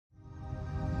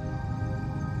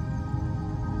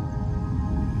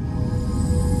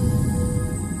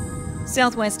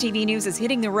Southwest TV News is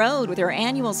hitting the road with their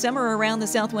annual Summer Around the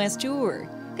Southwest tour,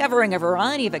 covering a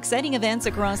variety of exciting events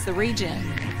across the region.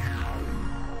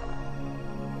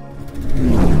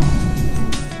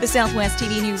 The Southwest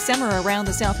TV News Summer Around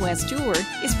the Southwest tour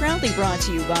is proudly brought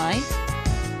to you by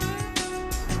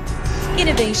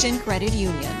Innovation Credit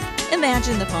Union.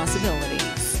 Imagine the possibilities.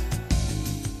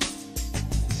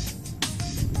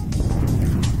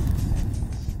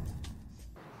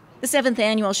 The 7th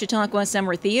annual Chautauqua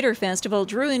Summer Theater Festival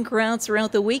drew in crowds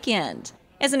throughout the weekend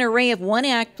as an array of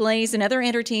one-act plays and other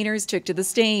entertainers took to the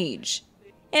stage.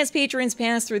 As patrons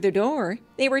passed through the door,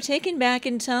 they were taken back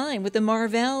in time with the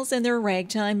Marvels and their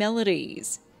ragtime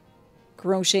melodies,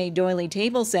 crochet doily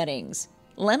table settings,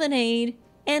 lemonade,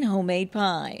 and homemade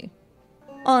pie.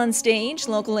 On stage,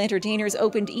 local entertainers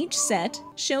opened each set,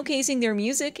 showcasing their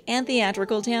music and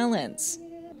theatrical talents.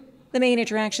 The main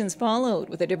attractions followed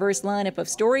with a diverse lineup of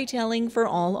storytelling for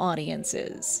all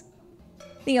audiences.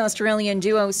 The Australian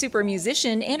duo Super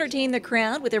Musician entertained the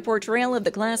crowd with their portrayal of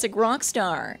the classic rock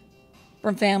star.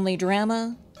 From family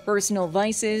drama, personal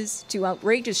vices, to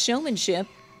outrageous showmanship,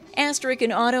 Astric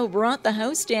and Otto brought the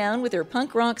house down with their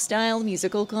punk rock-style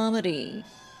musical comedy.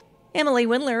 Emily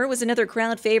Windler was another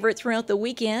crowd favorite throughout the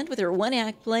weekend with her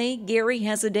one-act play, Gary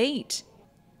Has a Date,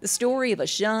 the story of a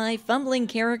shy, fumbling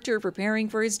character preparing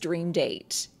for his dream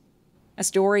date. A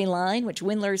storyline which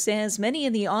Windler says many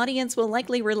in the audience will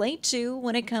likely relate to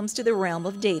when it comes to the realm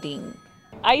of dating.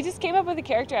 I just came up with a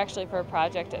character actually for a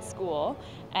project at school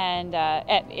and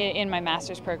in my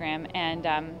master's program, and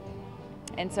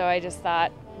so I just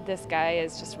thought, this guy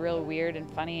is just real weird and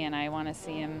funny, and I want to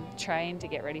see him trying to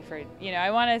get ready for,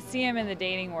 I want to see him in the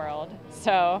dating world,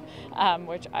 so,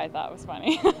 which I thought was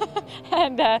funny.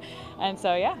 and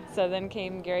so then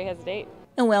came Gary Has a Date.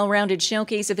 A well-rounded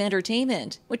showcase of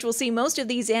entertainment, which will see most of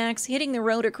these acts hitting the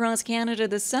road across Canada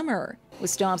this summer,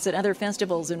 with stops at other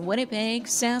festivals in Winnipeg,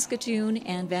 Saskatoon,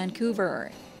 and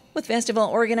Vancouver, with festival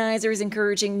organizers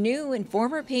encouraging new and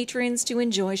former patrons to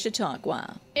enjoy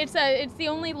Chautauqua. It's the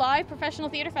only live professional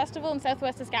theater festival in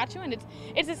Southwest Saskatchewan.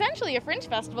 It's essentially a fringe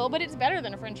festival, but it's better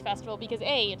than a fringe festival because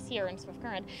A, it's here in Swift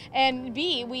Current, and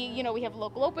B, we have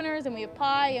local openers and we have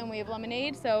pie and we have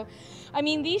lemonade. So, I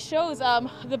mean, these shows,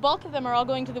 the bulk of them are all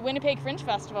going to the Winnipeg Fringe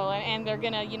Festival, and they're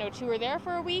gonna tour there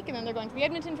for a week, and then they're going to the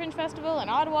Edmonton Fringe Festival and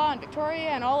Ottawa and Victoria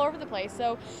and all over the place.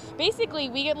 So basically,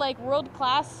 we get like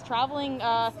world-class traveling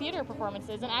theater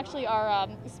performances, and actually our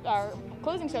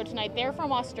closing show tonight, they're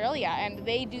from Australia, and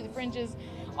they do the fringes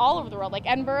all over the world, like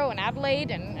Edinburgh and Adelaide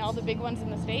and all the big ones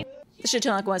in the States. The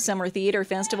Chautauqua Summer Theater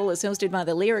Festival is hosted by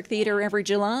the Lyric Theater every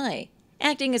July,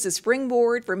 acting as a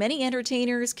springboard for many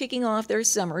entertainers kicking off their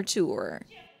summer tour.